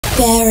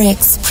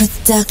Barracks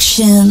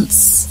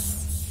Productions.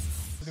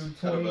 You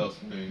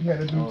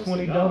gotta do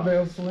 20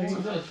 dumbbell swings,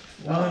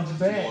 lunge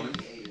back.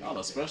 All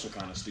the special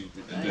kind of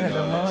stupid.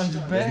 Lunge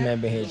back. This man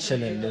been here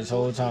chilling this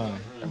whole time.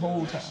 The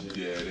whole time.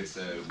 Yeah, they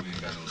said we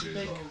ain't got no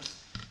days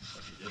off.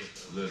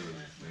 Literally,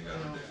 we ain't got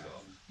no days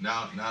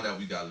off. Now that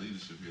we got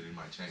leadership here, they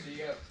might change.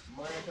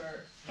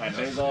 Alright,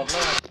 days off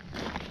now.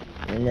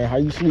 Hey man, how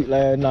you sleep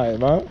last night,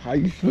 man? How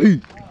you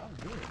sleep?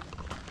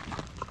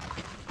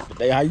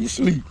 Today, how you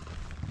sleep?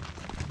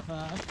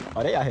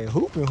 Oh, they out here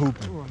hooping.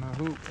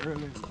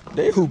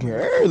 They hooping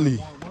early.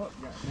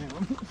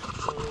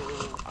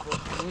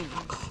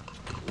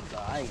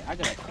 I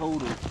got a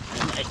cold.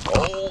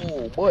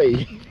 Oh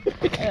boy.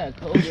 I got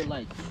cold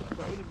like.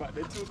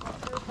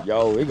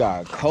 Yo, it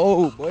got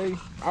cold, boy.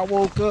 I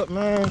woke up,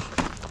 man,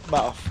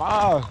 about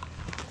 5.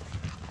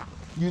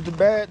 Used the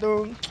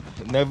bathroom.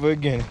 Never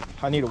again.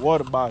 I need a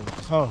water bottle.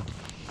 Huh?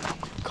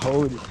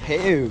 Cold as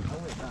hell.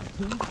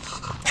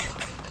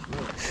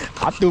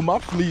 I threw my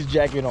fleece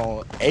jacket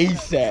on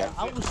ASAP.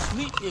 I was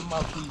sleeping in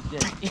my fleece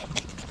jacket.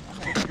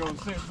 I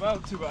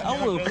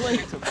I was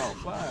playing to about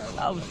 5.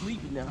 I was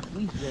sleeping in my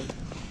fleece jacket.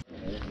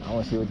 I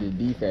want to see what this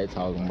defect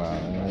talking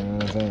about. You know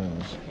what I'm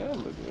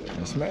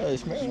saying? It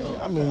smell.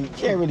 I mean, you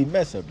can't really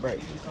mess up, right?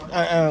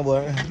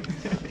 Well,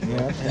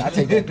 yeah, I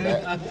take that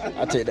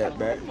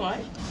back.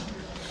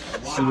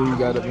 See what we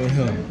got up in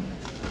here.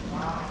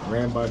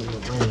 Ran by the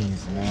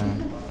rings,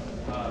 man.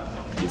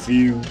 You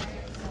feel?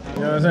 You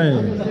know what I'm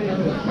saying?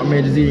 My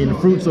man just eating the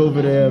fruits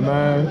over there,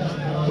 man.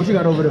 What you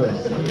got over there?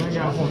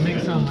 got to make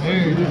something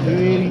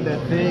weird.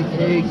 That fake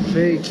egg,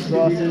 fake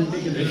sausage.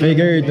 Fake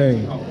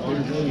everything.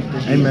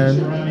 Hey, man.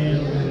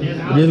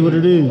 It is what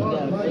it is.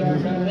 What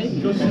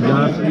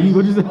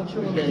you say? It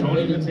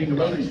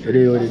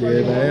is what it is, man.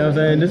 You know what I'm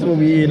saying? This is what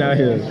we eating out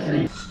here.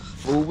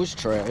 Food was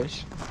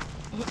trash.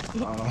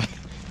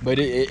 But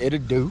it'll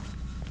do.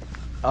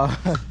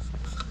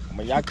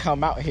 When y'all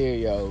come out here,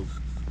 yo,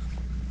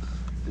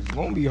 it's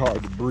gonna be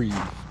hard to breathe.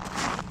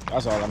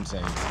 That's all I'm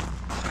saying.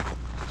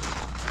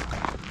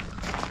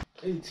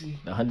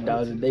 The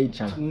 $100 a day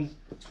challenge.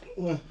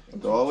 Go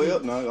all the way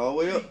up now. Go all the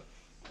way up.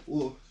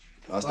 Ooh.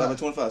 I'll stop at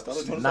 25. Stop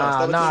at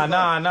 25.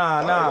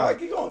 Nah. Right,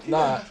 keep going.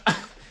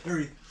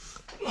 Hurry.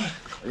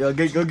 Yo,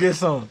 go get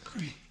some.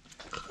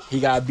 He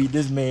gotta beat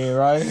this man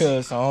right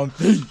here, son.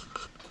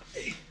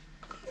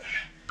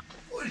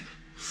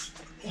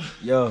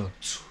 Yo.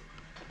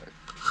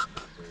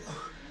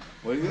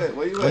 Where you at?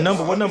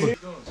 What number?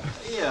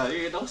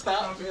 Yeah, don't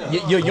stop. Yeah.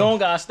 You don't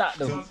gotta stop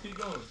though.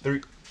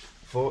 3,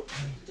 4,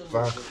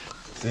 5,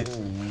 6,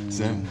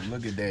 7.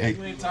 Look at that. 8,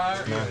 9,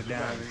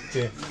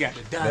 10,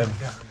 11,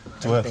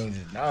 12,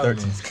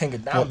 13, King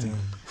of down.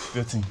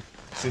 15,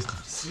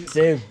 16.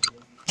 7.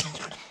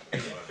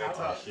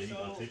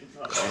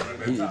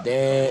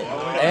 Damn.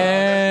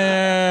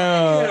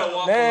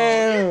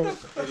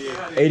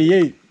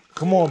 88.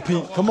 Come on,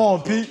 Pete.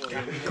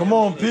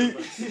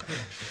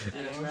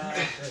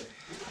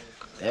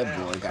 That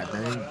boy got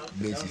them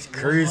bitches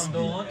crispy.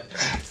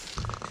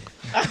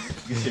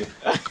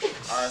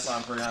 Alright,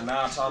 son, for now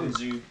I'm talking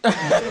to you.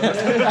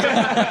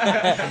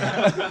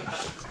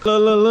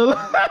 Look.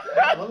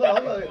 Hold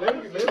on.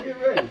 Let me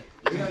get ready.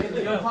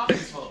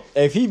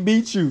 If he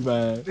beat you,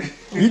 man,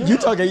 you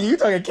talking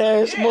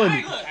cash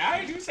money. Look, I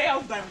heard you say I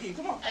was Diamond King.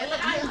 Come on. Hey,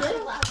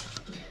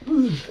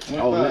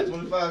 look,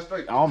 25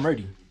 straight. I'm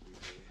ready.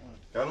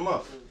 Count them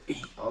up.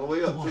 All the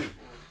way up, too.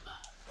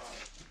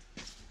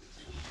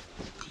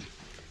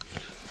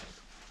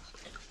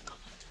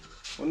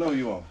 What number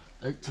you on?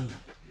 13,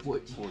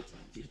 14,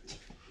 15.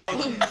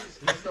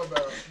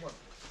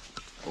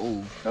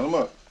 Oh. Count them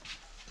up.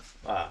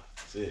 5,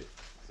 6,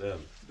 7,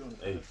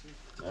 8,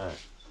 9,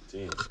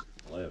 10,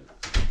 11,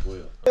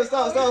 12.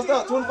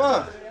 Stop.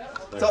 25.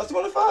 Stop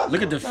 25.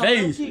 Look at the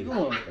face.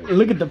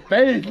 Look at the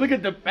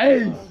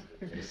face.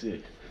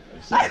 36,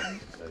 37,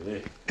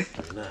 38,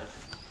 39,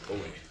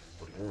 40,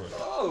 41,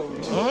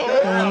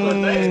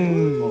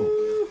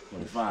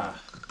 45,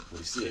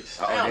 46.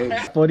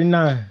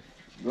 49.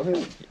 Go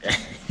ahead.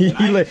 he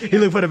look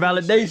for the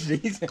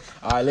validation. He said,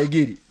 all right, let's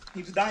get it.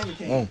 He was Diamond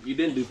King. You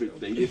didn't do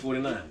 50, you did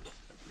 49.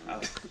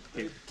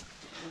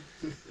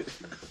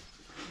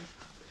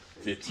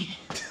 50.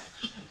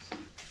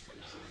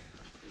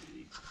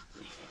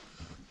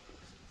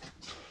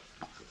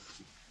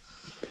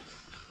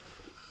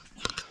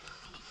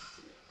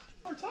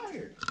 I'm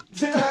tired.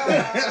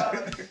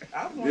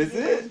 That's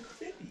it.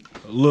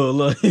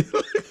 Look.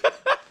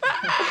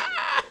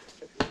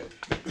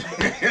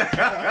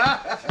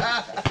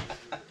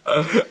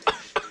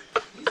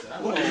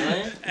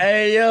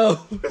 Hey, yo.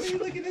 What are you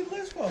looking at this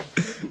list for?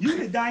 You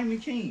the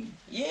Diamond King.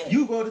 Yeah.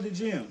 You go to the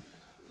gym.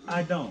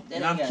 I don't. That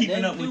And ain't I'm got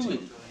keeping up nothing with to you.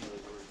 do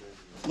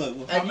Look,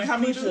 with it. how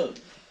many push do? up.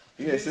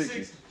 You had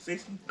 60.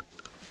 60.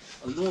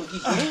 Oh, you want to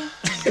keep going?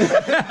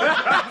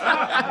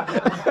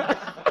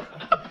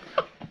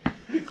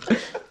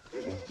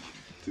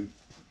 2, 3,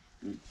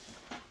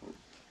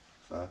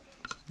 4, 5.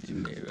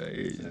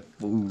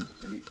 Food.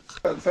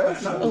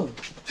 Fast now.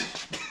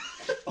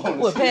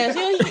 What, pass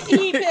him?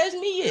 He ain't passed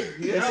me yet.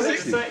 He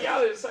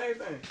Y'all did the same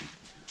thing.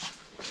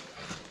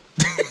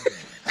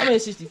 I'm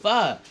at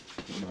 65.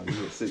 No,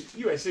 you at 60.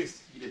 You at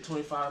 60. You did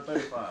 25,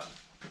 35.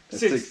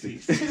 60.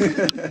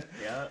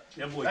 Yeah,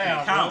 that boy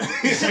can't count.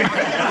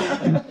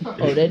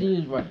 Oh, that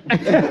is right.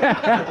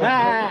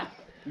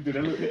 You did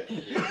that look?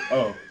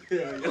 Oh.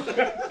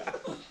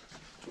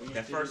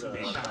 That first one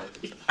didn't count.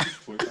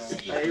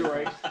 Hey, you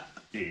right.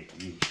 Yeah.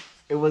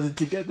 It wasn't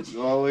together.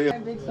 Go all the way up.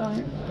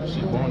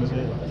 She born as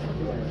hell.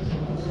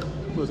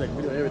 Looks like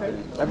video, everything.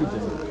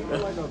 Everything.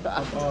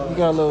 We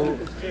got a little.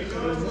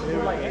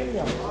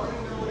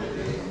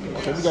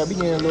 Okay, we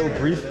getting a little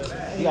brief.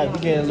 We got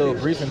a little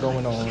briefing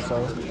going on. So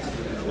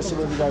let's see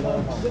what we got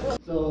going on.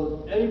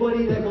 So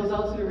anybody that goes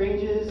out to the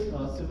ranges,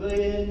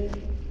 civilian,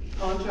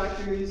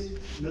 contractors,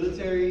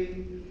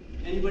 military,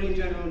 anybody in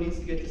general needs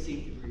to get the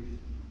safety brief.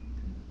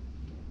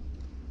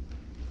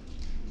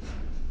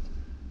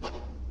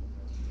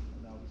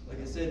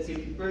 Like I said,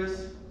 safety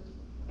first.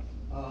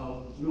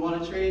 We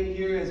want to train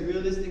here as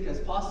realistic as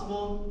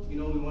possible. You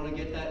know, we want to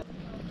get that.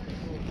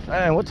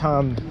 Man, what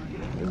time?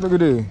 Look at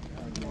this.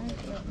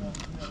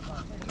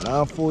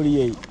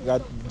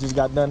 9:48. Just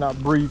got done out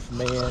brief,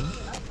 man.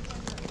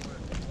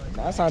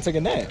 Now it's time to take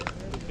a nap.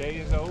 The day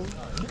is over.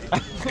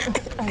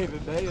 Hey, the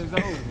day is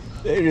over.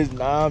 It is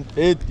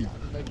 9:50.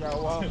 Make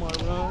y'all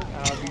Walmart run.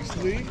 I'll be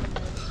asleep.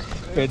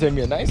 Gonna take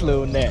me a nice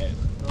little nap.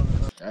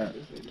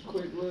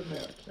 Quick little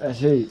nap.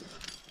 That's it.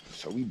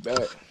 So we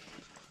back.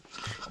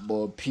 My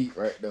boy Pete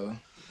right there.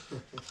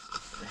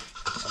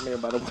 I mean,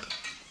 about to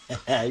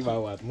he about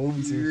to watch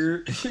movies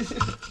here.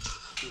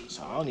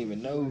 So I don't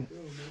even know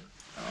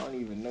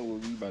what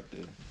we about to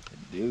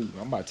do.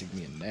 I'm about to take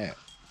me a nap.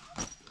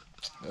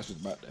 That's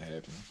what's about to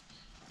happen.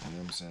 You know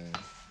what I'm saying?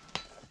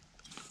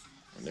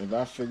 And if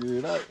I figure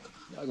it out,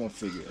 y'all gonna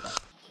figure it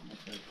out.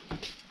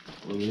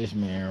 Look at this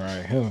man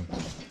right here.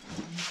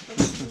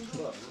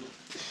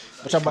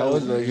 What y'all about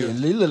to do?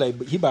 He look like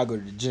he about to go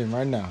to the gym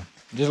right now.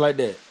 Just like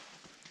that.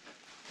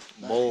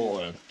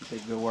 Boy.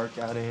 Take a good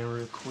workout in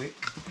real quick.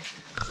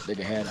 They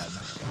can have that,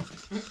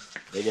 man.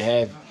 They can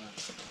have it.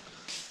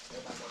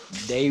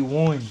 Day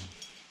one.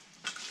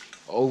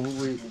 Over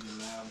with.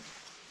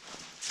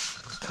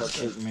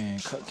 Cupcake man.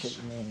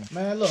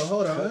 Man, look,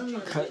 hold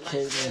on.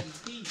 Cupcake man.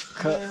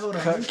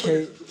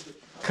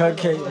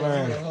 Cupcake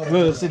man.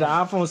 Look, see the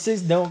iPhone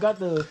 6 don't got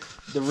the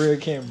rear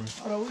camera.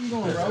 Hold on, where you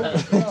going, bro?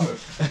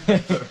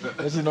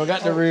 That shit don't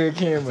got the rear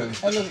camera.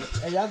 Hey, look,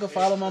 hey, y'all can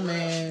follow my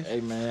man.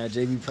 Hey man,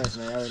 JB Prince,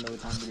 man. I already know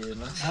what time it is,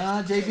 man.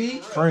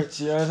 JB? Prince,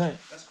 you know what I'm saying?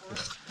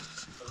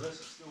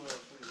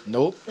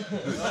 Nope.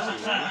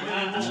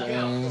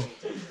 Man,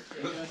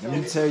 let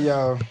me tell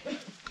y'all,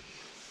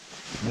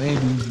 we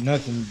ain't do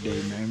nothing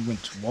today, man. We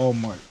went to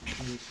Walmart.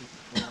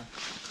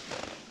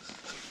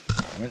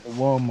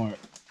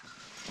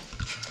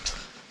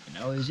 And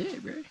that was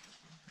it, bro.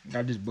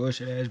 Got this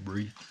bullshit ass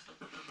brief.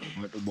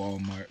 Went to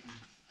Walmart.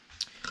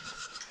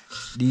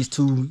 These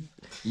two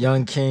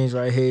young kings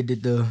right here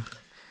did the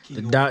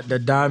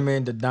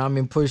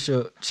diamond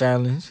push-up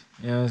challenge.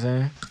 You know what I'm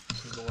saying?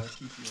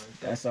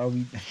 That's all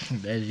we.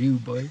 That's you,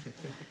 boy.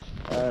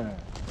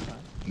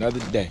 Another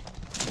day.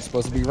 It's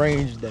supposed to be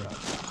range day,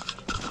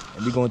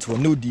 and we going to a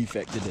new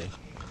defect today.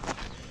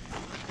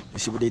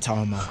 Let's see what they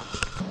talking about.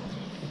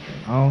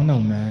 I don't know,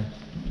 man.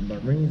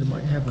 But range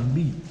might have a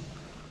beat.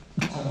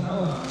 I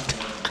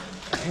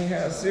ain't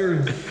have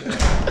serious.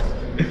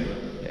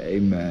 Hey,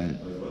 man.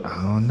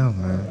 I don't know,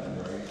 man.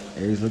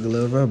 Eggs look a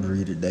little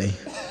rubbery today.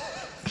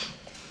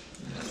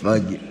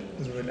 Fuck it.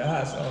 That's what the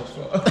hot sauce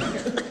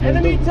for.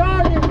 Enemy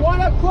target,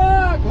 1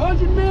 o'clock,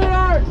 100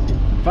 meters.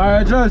 Fire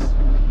adjust.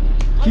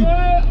 Keep.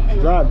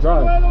 Drive.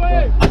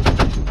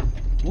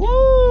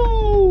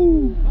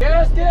 Woo!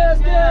 Gas.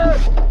 Gas.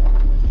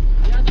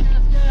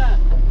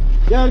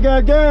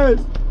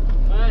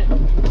 Alright,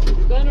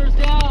 gunners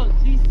down,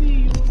 CC,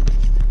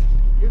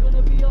 you're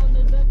gonna be on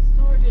the next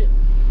target.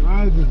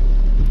 Roger.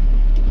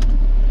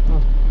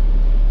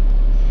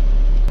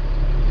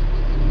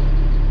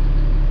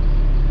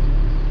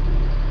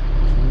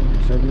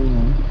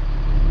 71.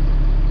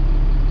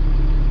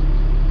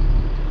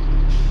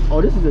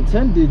 Oh, this is a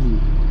 10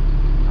 digit.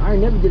 I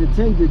ain't never did a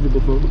 10 digit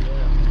before. Yeah.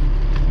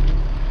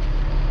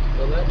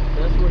 So that's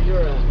where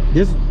you're at.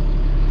 This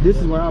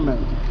is where I'm at.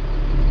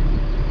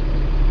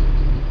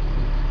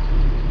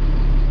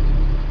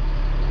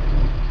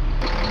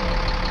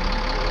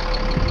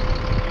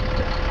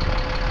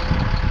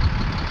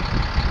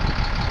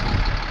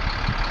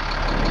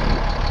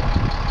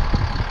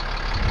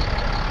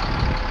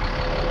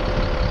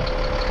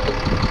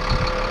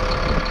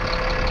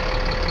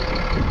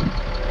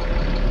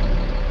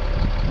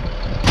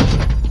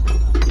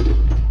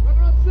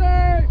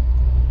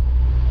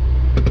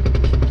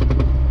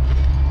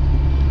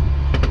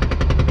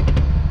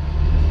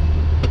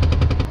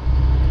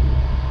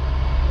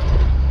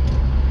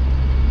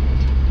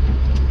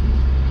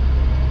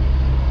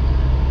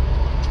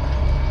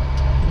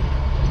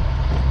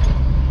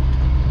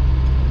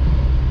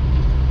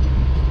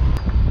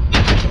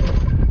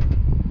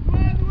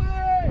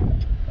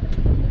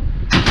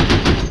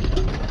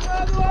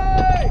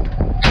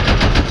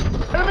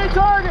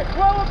 target,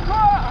 12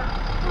 o'clock,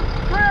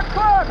 3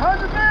 o'clock,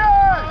 100 meters.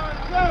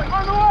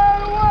 On the way,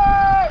 on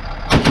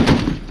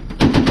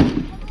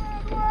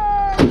the way.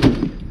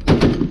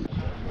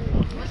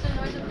 What's the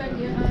noise effect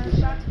you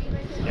shot to be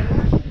right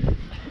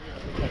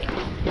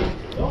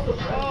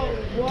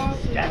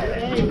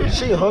there?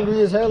 She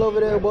hungry as hell over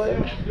there, boy.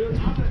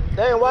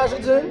 Dang,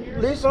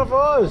 Washington, leave some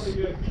for us.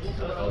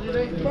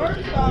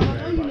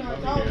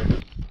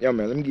 Yo,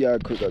 man, let me give y'all a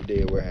quick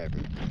update of what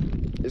happened.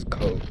 It's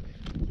cold.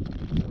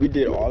 We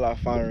did all our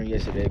firing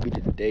yesterday. We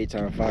did the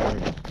daytime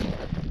firing,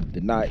 the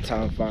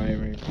nighttime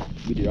firing.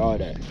 We did all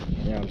that.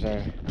 You know what I'm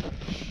saying?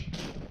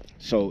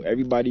 So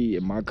everybody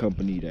in my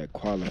company that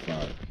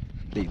qualified,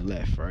 they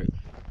left, right?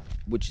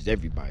 Which is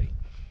everybody,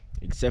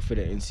 except for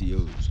the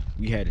NCOs.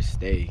 We had to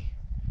stay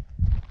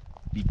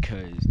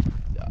because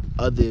the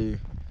other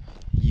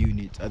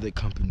units, other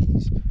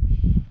companies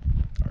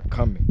are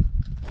coming.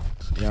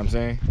 You know what I'm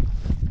saying?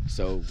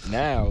 So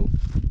now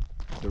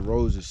the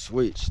roles are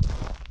switched.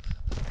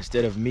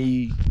 Instead of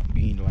me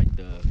being like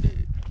the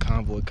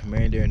convoy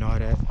commander and all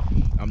that,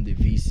 I'm the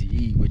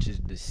VCE, which is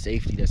the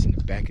safety that's in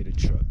the back of the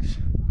trucks.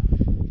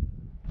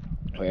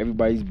 So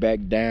everybody's back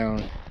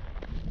down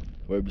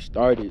where we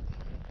started,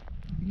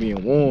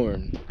 being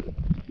warned.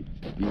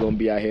 We gonna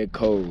be out here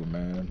cold,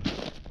 man.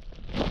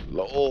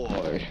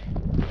 Lord.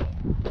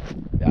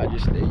 I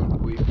just stay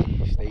with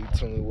me, stay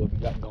tuned with what we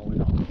got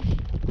going on.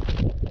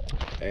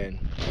 And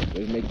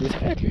let's make this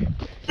happen.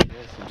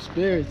 Some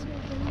spirits.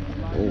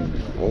 Oh.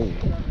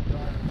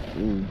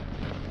 Ooh.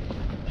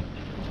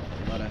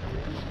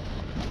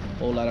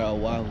 Whole lot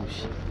of Oahu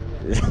shit.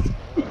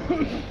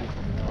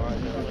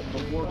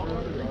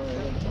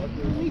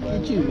 Look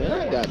at you, man. I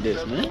got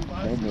this, man. Come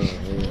on, man.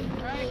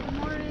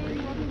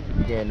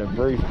 Getting the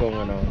brief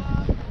going on.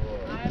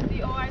 I have the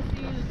OIC,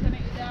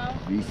 Lieutenant Dow.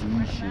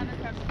 VCE shit.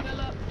 Captain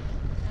Phillip.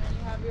 And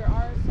you have your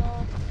RSO,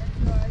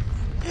 NCOIC,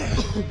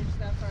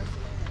 staff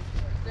sergeant.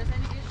 If there's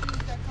any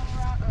issues that come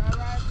around or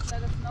arise,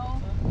 let us know.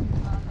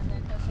 And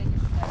then they'll take it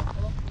from there.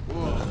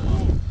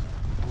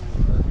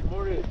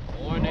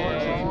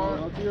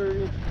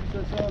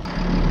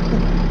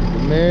 The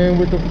man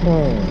with the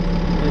phone.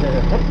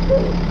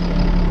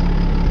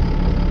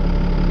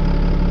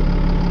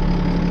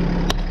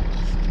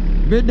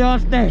 Bit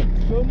downstairs.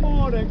 Good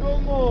morning,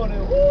 good morning.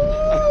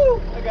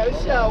 Woo! I got a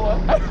shower.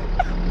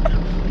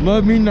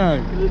 Love me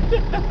nice.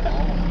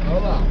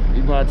 Hold on.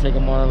 You about to take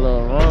them on a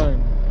little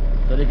run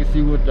so they can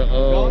see what the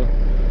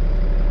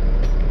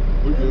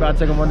we about to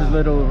take them on this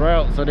little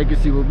route so they can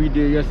see what we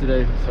did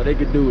yesterday, so they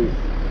could do it.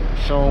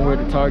 Show them where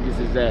the targets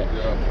is at.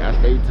 I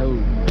stay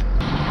tuned.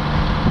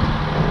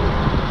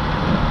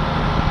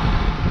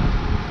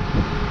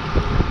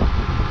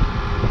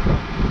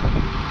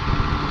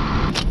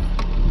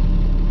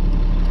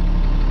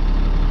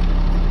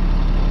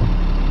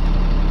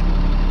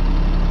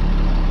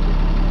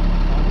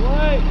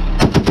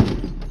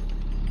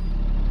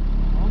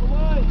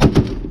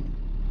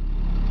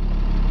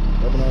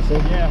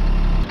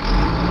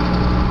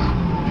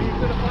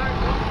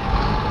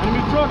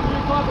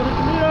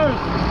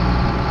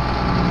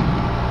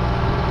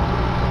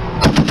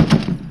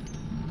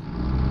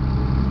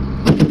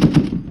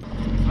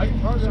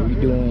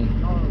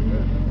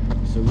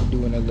 So we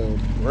doing a little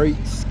break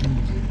ski.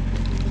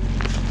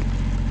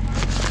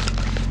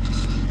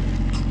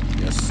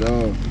 Yes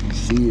sir, you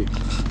see it.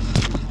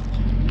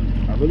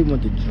 I really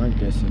want the drink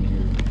that's in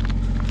here.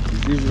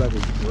 It's usually like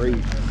a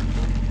grape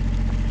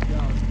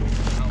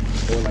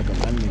or like a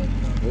lemon.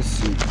 Let's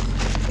see.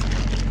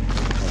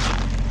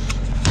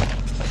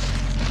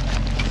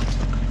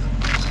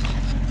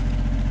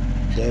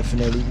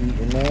 Definitely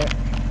eating that.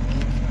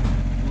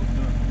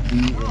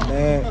 Eating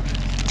that.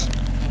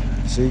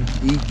 See,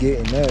 eat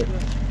getting that.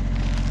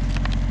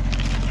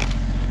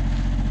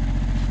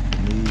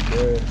 Need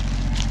that.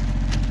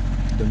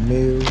 The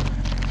meal.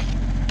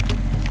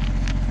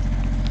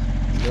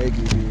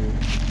 Regular.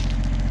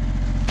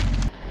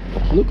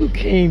 Look who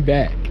came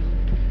back.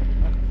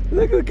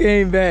 Look who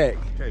came back.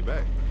 Came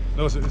back.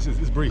 No, it's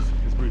brief.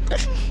 It's brief.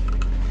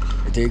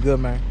 It did good,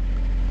 man.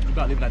 We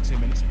about leaving like 10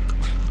 minutes.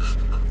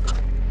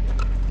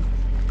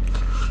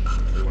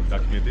 They want to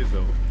document this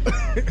though.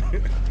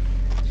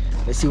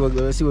 Let's see what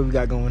we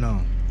got going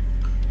on.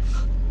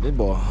 This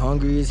boy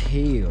hungry as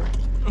hell.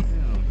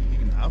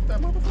 Damn, out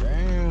that motherfucker.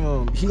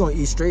 Damn, he gonna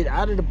eat straight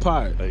out of the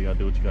pot. Hey, you gotta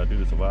do what you gotta do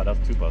to survive. That's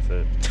what Tupac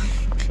said.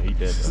 So eat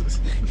that though.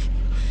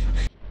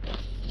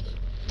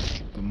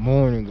 Good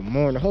morning, good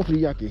morning. Hopefully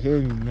y'all can hear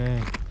me,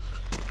 man.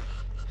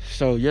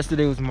 So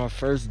yesterday was my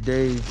first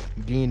day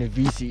being a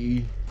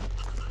VCE,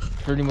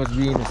 pretty much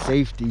being a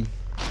safety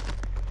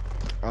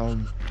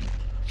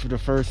for the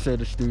first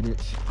set of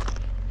students,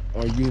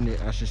 or unit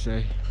I should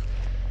say.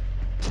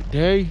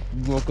 Today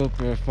we woke up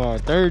at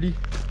 5:30.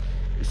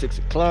 It's 6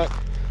 o'clock.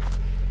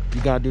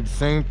 You gotta do the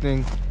same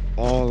thing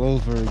all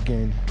over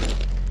again.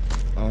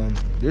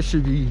 This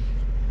should be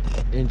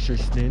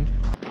interesting.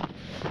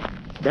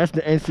 That's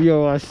the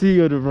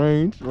NCOIC of the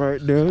range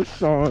right there,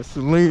 Sean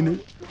Selena.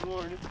 Good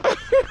morning.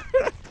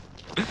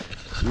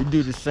 We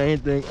do the same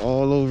thing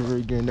all over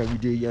again that we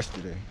did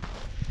yesterday.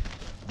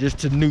 just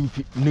to new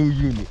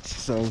units.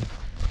 So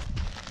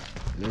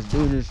let's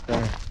do this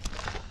thing.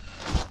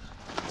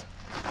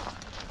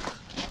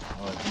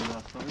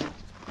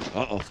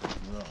 Uh-oh.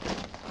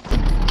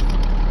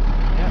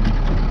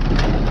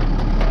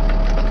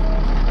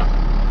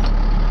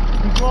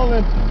 Keep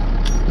rolling.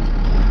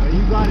 Yeah,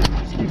 you got it.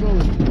 Just keep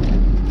rolling.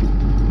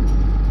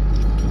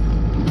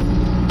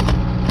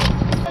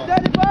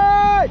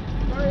 Identified!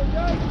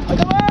 On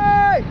the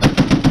way!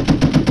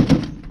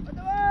 On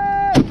the way!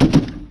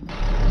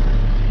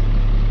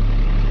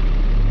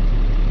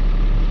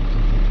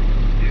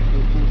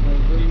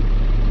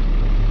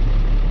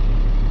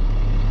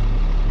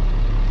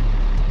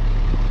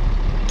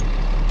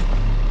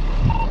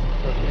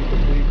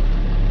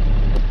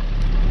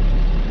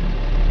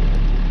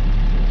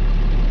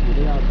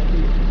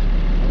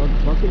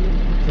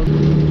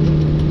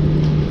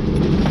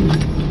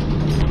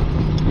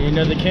 Need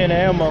another can of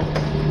ammo.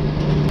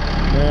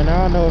 Man, I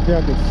don't know if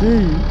y'all can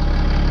see,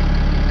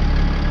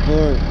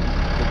 but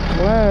the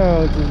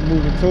clouds is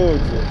moving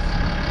towards us.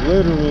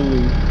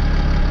 Literally.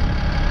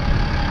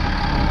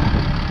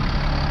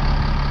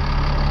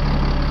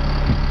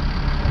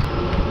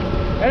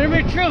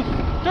 Enemy troops,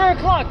 3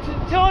 o'clock,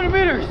 200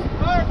 meters.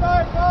 Fire,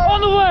 fire, fire. On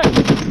the way.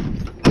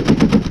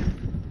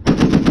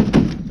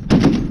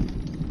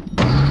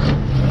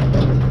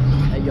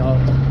 Hey y'all,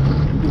 we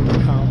doing a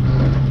comp.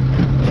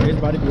 There's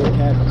about to be a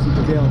casualty,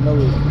 but they don't know it.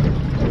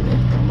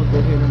 I'm gonna go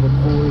ahead and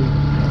record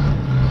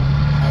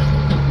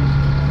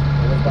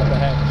what's about to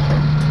happen.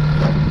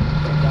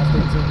 Y'all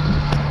stay tuned.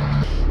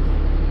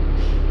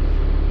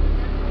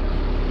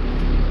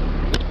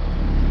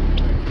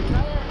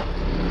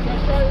 Got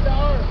shot in the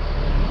arm.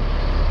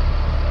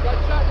 Got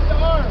shot in the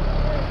arm.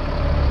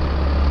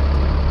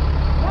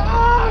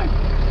 Run!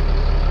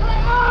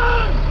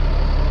 Run!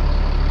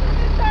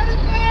 Inside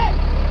his neck!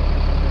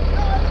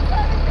 No,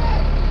 inside his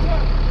neck!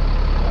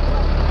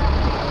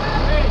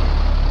 Hey!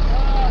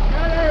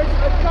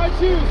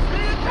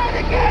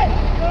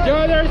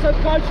 Gunners,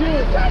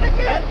 unconscious! Gunners,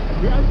 unconscious!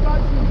 We're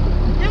unconscious!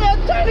 Give me a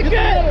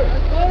tourniquet!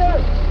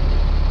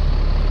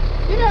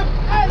 Give me a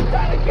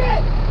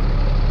tourniquet!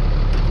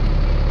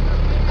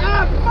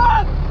 Ah,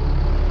 fuck!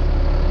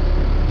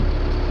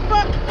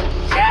 Fuck!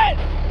 Shit!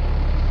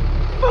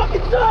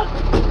 Fucking suck!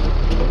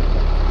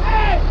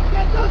 Hey!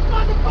 Get those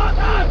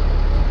motherfuckers!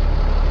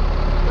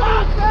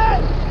 Fuck,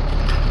 man!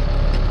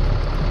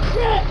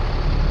 Shit!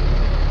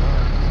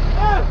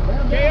 Ah!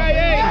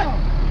 KIA!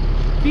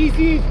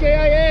 DC's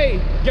KIA!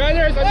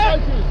 Gunners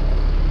unconscious!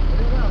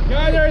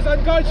 Gunners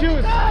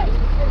unconscious!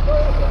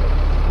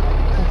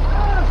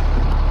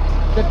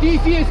 The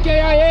DC is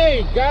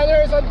KIA!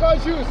 Gunners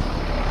unconscious!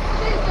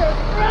 Jesus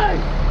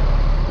Christ!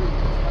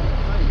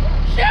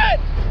 Shit!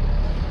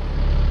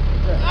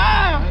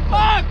 Ah!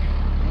 Fuck!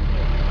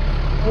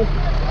 Oh!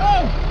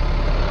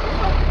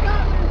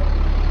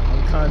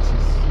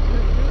 Unconscious.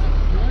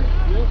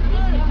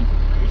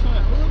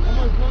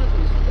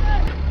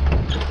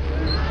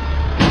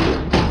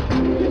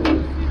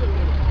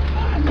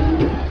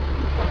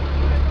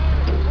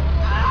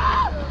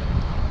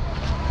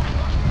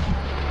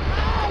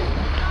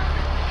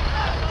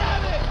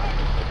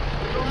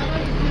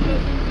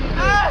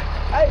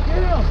 Hey,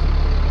 get him!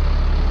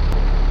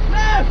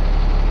 Left!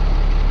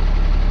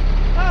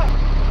 Up!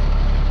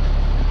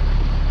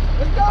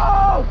 Let's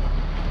go!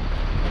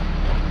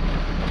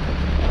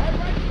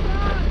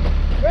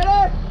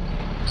 Ready?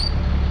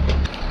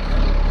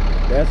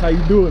 That's how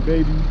you do it,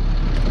 baby.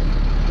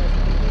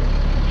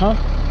 Huh?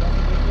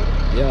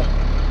 Yeah.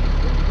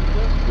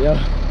 Yeah.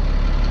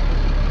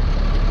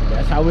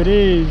 That's how it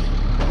is.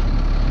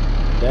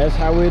 That's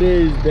how it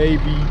is,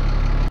 baby.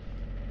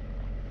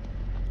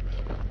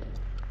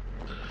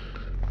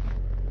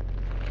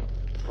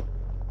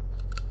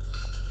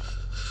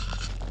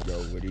 Yo,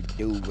 what it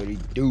do? What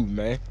it do,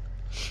 man?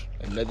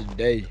 Another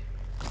day.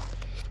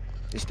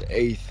 It's the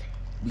 8th.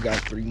 We got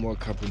 3 more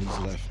companies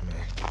left,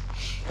 man.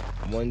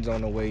 One's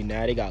on the way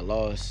now. They got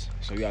lost,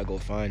 so we gotta go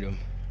find them.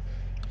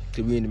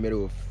 Till we in the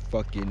middle of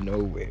fucking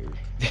nowhere.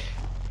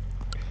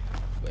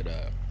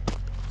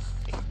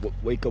 But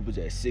wake up was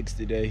at 6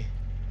 today.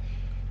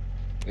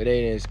 It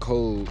ain't as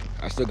cold.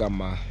 I still got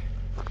my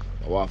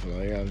waffle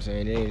on, you know what I'm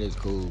saying? It ain't as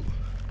cold,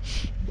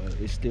 but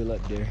it's still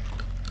up there.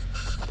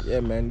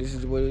 Yeah, man, this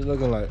is what it's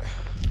looking like.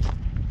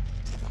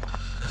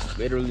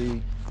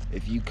 Literally,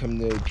 if you come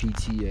to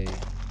PTA,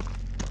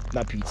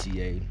 not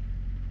PTA,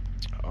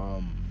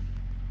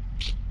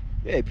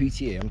 yeah,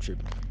 PTA, I'm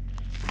tripping.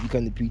 If you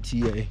come to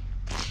PTA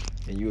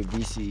and you're a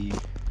VC,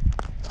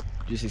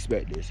 just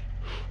expect this.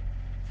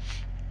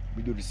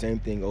 We do the same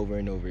thing over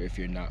and over if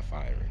you're not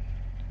firing.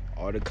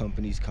 All the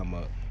companies come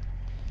up,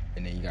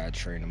 and then you gotta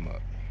train them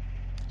up.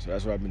 So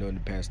that's what I've been doing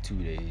the past 2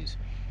 days.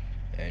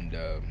 And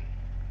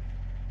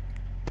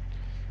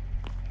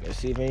let's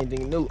see if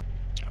anything new.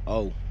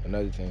 Oh,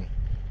 another thing.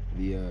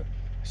 The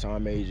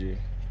Sergeant Major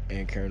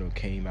and Colonel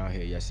came out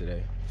here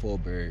yesterday, full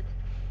bird,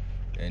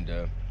 and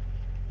they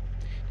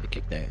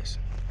kicked ass.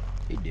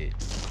 He did.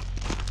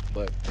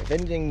 But if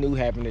anything new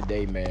happened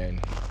today,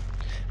 man,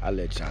 I'll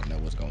let y'all know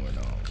what's going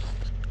on.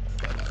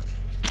 But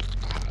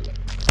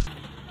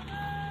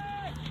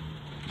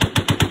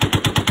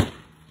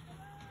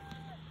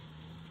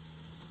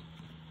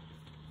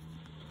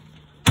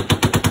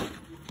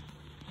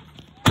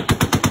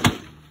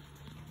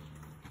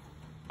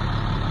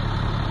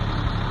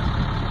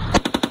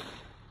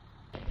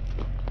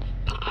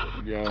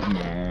Yeah,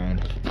 man.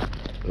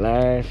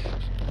 Last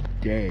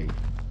day.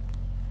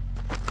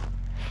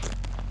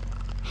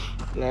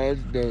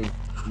 Last day.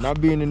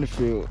 Not being in the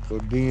field,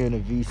 but being a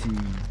VC. You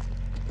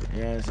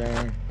know what I'm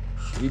saying?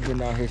 We've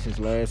been out here since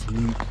last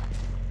week.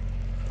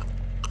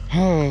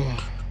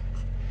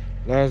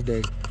 Last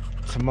day.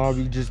 Tomorrow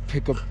we just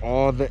pick up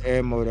all the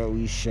ammo that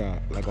we shot.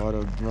 Like all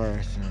the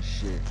brass and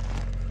shit.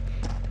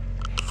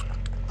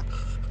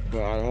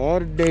 But on all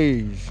the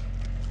days,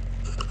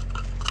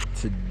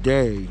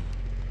 today,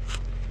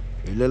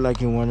 it looked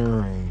like it wanted to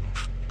rain.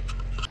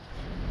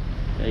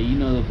 Hey, you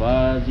know the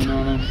vibes, you know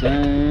what I'm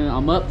saying?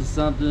 I'm up to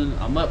something.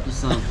 I'm up to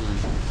something.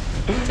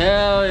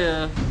 Tell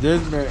ya.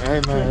 This man,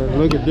 hey man,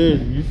 look at this.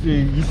 You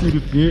see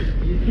the fit?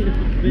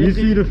 You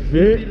see the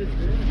fit?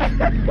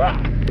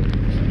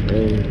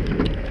 Hey.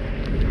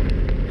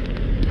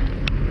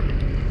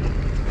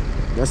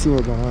 Let's see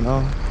what's going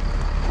on.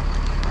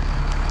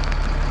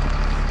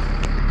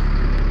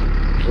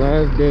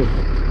 Last day.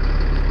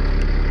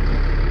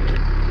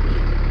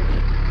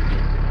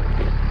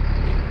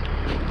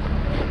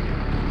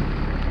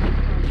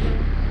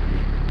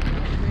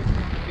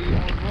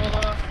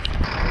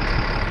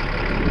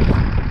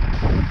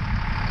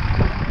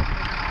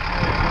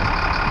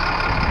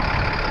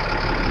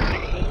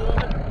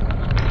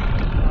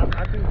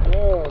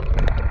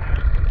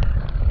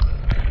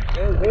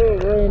 It will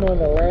rain on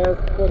the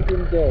last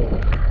fucking day.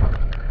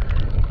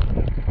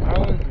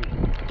 How is it?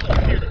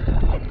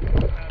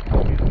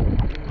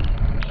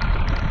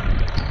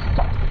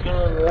 The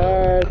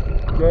last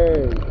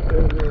day.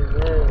 It will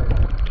rain.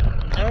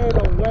 And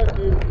the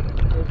weather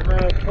is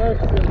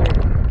manifesting.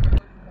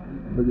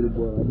 Look at the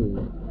boy right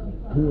here.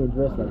 He ain't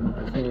dressed like me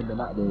because he ain't been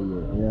out there yet.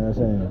 You know what I'm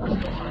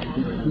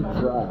saying? He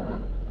tried.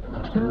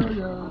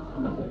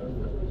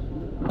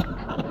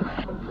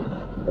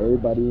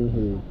 Everybody in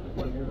here.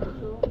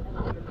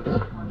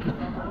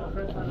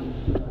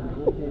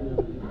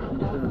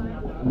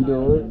 You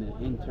doing what?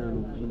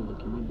 Internal,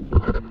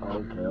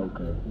 communication.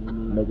 Okay.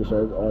 Making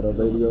sure all the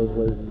radios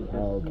work.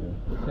 Oh, okay.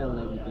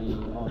 Telling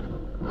everything on.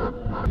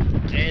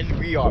 And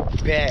we are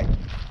back.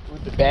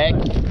 Back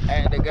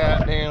at the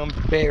goddamn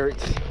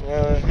barracks. You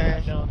know what I'm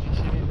saying?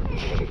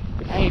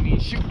 I ain't even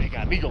shooting. They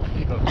got me going to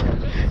pick up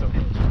brass.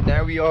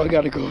 Now we all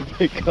got to go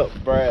pick up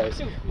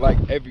brass. Like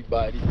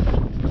everybody.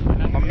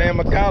 My man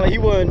McCollum, he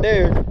wasn't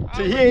there.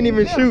 So he ain't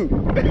even shoot.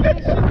 My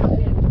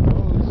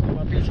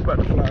piece about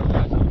to fly.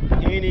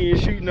 He ain't even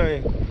shoot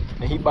nothing.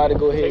 And he about to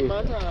go ahead. Take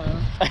my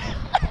time.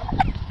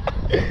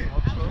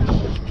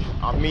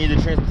 I mean the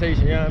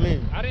transportation, you know what I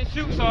mean? I didn't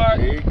shoot, sorry.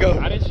 There you go.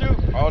 I didn't shoot.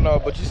 Oh no,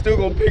 but you still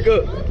gonna pick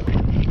up.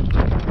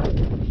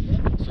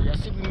 So y'all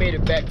see we made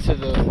it back to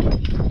the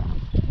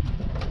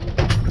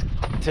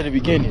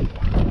beginning.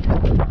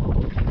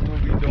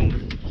 What we doing?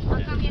 How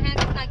come your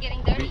hands is not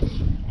getting dirty?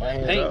 My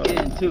hands Ain't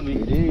getting to me.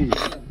 It is.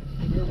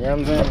 You know what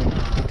I'm saying?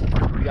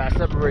 We gotta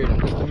separate them.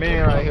 That's the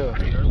man right here.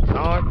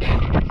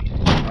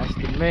 That's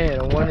the man,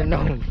 the one and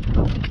only.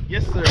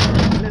 Yes sir.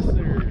 Yes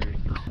sir.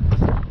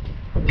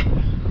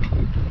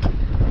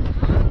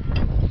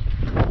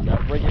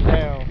 Gotta break it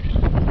down.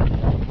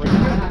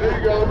 There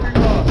you go, keep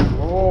on.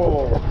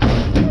 Oh.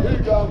 There you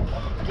go.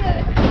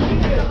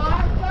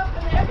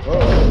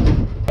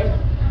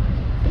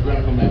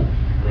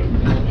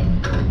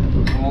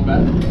 Come on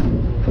back.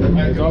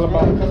 It's all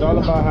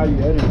about how you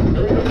edit.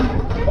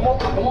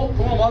 Come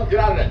on, mom. Get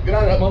out of that. Get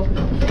out of that, mom.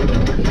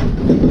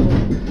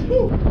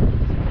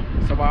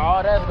 So while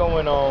all that's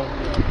going on,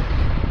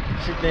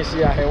 she thinks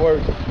she out here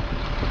working.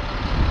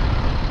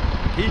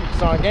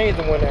 Son Gaines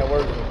the one that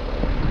working.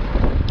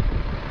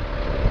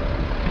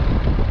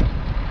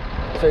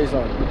 Say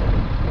something.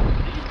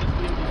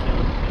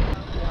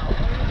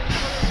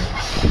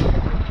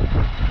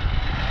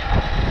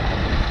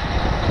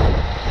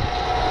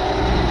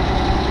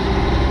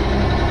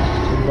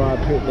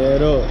 Everybody pick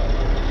that up.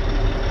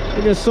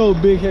 Look at so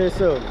big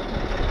head up.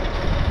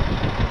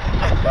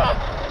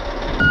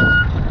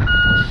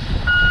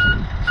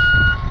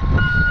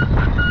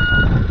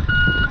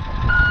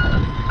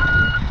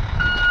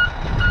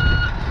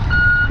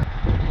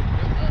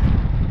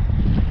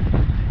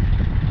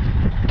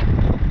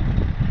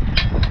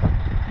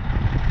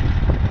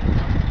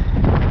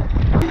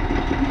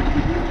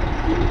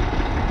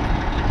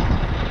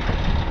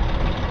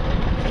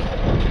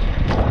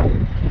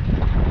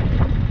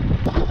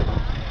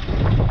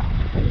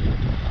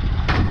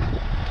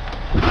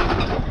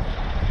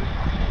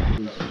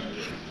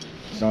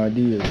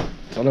 Ideas.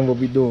 Tell them what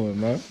we doing,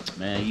 man.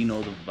 Man, you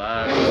know the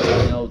vibe.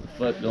 You know what the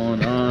fuck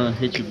going on.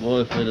 Hit your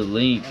boy for the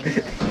link.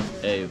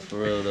 Hey, for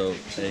real though.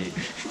 Hey,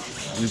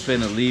 we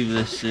finna leave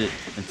this shit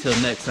until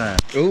next time.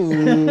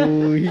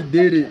 Ooh, he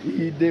did it.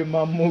 He did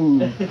my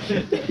move.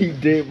 He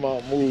did my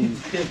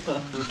move.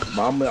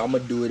 But I'm gonna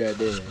do it at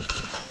the end.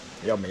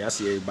 Yo, man, y'all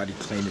see everybody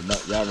cleaning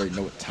up. Y'all already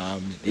know what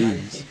time it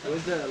is.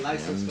 What's that? Like,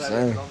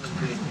 subscribe,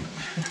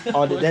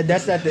 oh,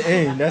 that's at the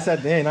end. That's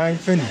at the end. I ain't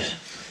finished.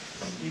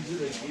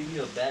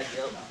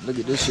 Look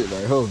at this shit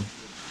right here.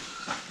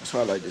 That's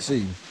what I like to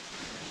see.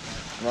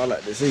 That's what I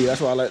like.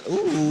 That's why I like.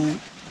 Ooh.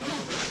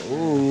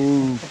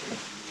 Ooh.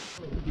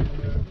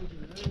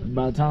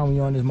 By the time we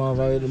on this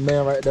motherfucker, the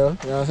man right there,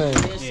 you know what I'm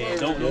saying? Yeah,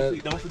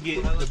 don't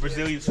forget the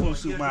Brazilian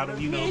swimsuit model,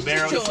 you know,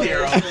 Barrow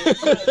Taro.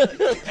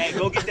 Hey,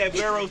 go get that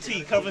Barrow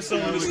tee, coming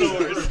soon in the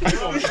stores.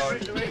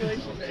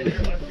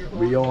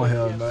 We on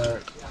here, man.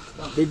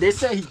 They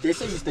say you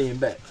staying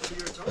back.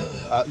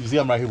 You see,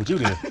 I'm right here with you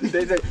then.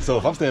 So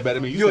if I'm staying back, I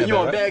mean you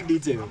on bag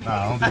detail.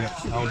 Nah, I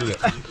don't do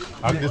that.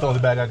 This the only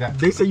bag I got.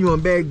 They say you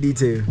on bag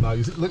detail. Nah,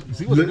 you see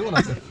what they're doing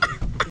out there.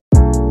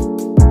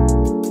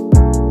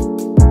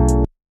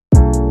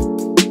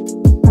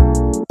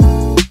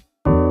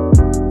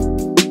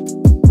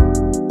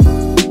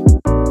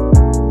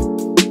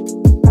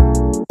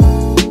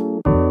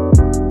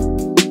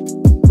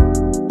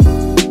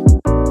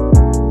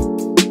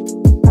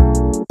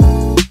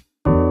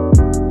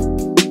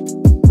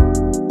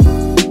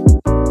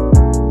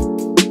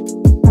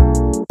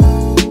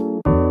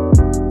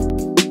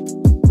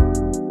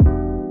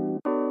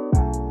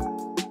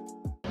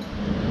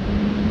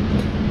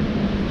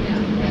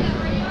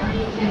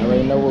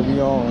 Know what we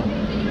on.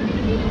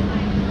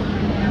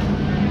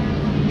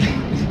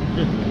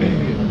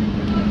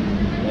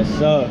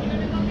 What's up?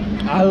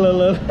 I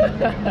love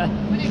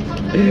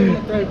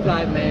third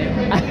flight,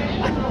 man.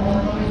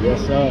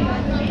 Yes, sir.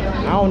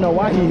 I don't know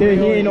why he here.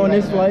 He ain't on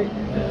this flight.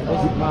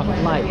 This is my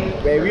flight,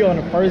 baby. We on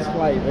the first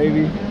flight,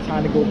 baby.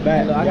 Time to go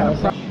back. I got a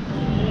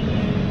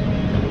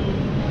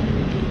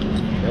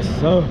yes,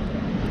 sir.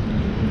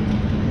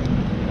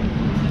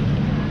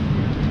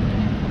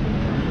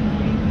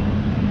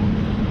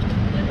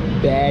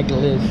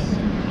 Bagless.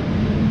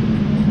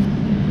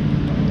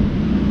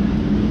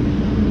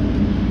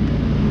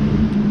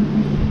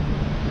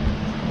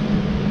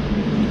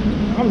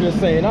 I'm just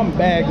saying, I'm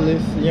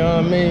bagless, you know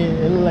what I mean?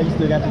 It look like you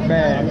still got the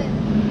bag.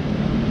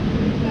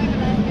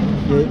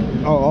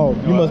 Yeah. Oh,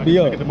 you must be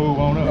up.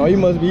 Oh, you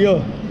must be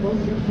up.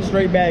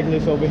 Straight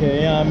bagless over here,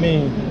 you know what I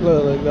mean?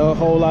 Look, a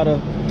whole lot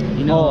of,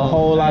 a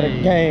whole lot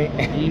of game.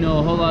 You know,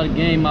 a whole lot of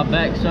game. My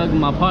back struggling.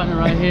 My partner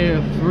right here,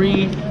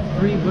 free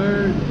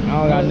bird. I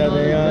don't got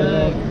nothing, you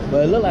know,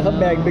 but it look like her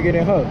bag bigger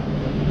than her.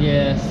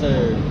 Yes,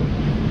 sir.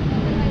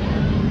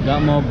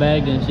 Got more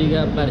bag than she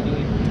got back.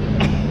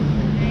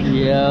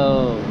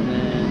 Yo,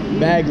 man.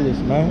 Bagless,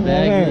 man.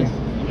 Bagless.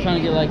 I'm trying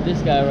to get like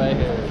this guy right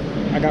here.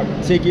 I got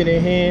the ticket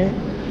in hand.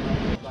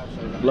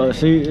 Look,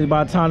 see, it's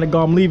about time to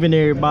go. I'm leaving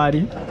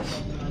everybody.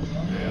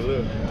 Yeah,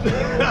 look.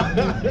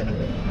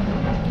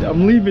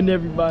 I'm leaving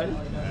everybody.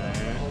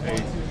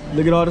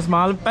 Look at all the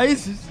smiling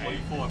faces.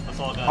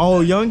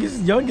 Oh,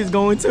 youngest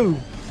going too.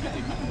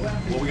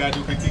 What we gotta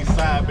do, 15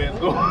 side bets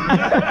go.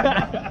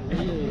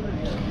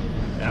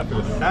 After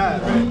the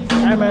side bet.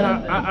 Hey man,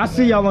 I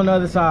see y'all on the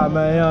other side,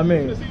 man. You know what I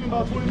mean? It's even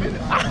about 20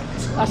 minutes.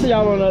 I see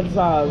y'all on the other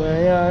side, man.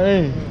 You know what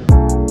I mean?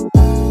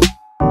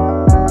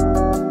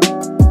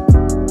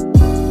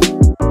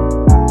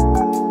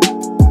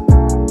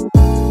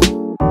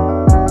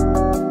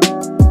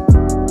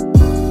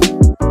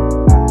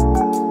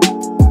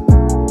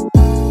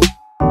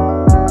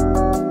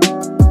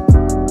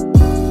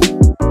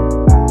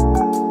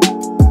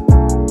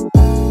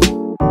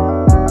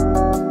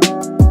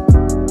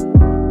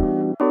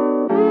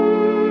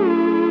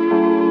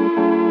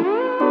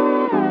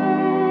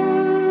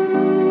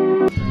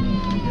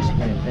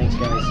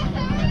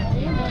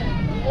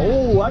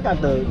 Oh, I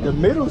got the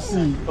middle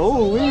seat.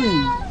 Oh,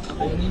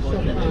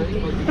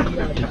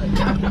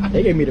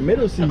 they gave me the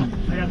middle seat.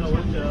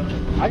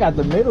 I got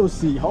the middle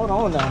seat. Hold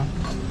on now.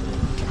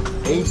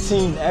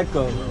 18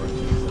 Echo.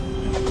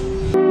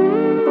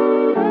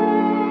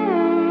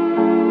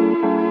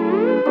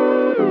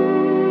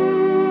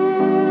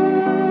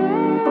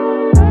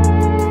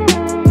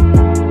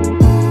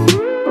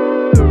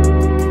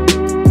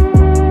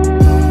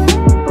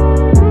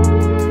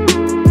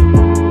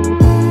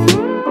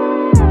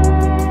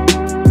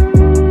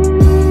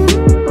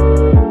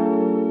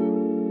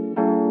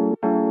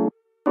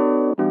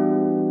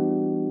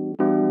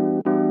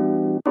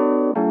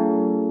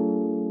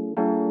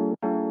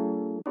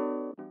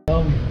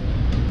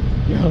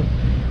 Yo,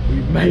 we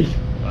made it.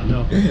 I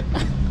know.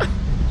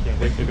 Can't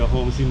wait to go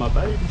home and see my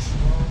babies.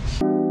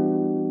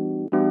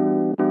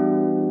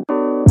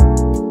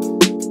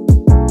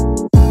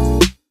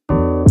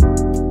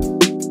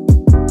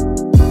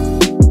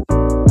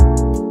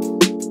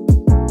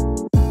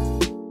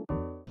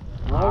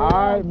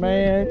 Alright,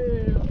 man.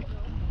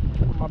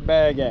 Where my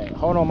bag at?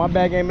 Hold on, my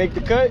bag ain't make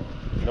the cut?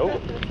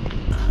 Nope.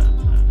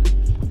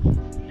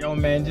 Yo,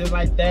 man, just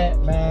like that,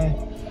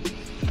 man.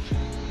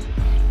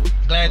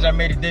 Glad y'all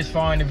made it this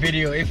far in the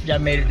video. If y'all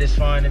made it this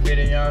far in the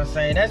video, you know what I'm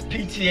saying? That's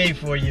PTA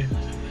for you. You know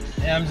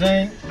what I'm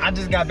saying? I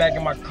just got back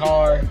in my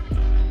car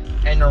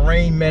and the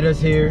rain met us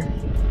here.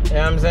 You know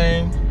what I'm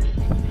saying?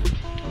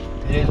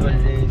 It is what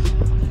it is.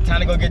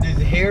 Time to go get this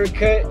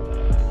haircut.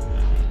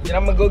 Then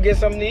I'm gonna go get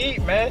something to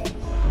eat, man.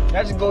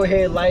 Y'all just go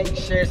ahead, like,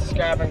 share,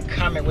 subscribe, and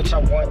comment what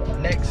y'all want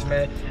next,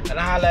 man. And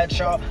I'll holla at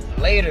y'all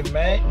later,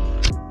 man.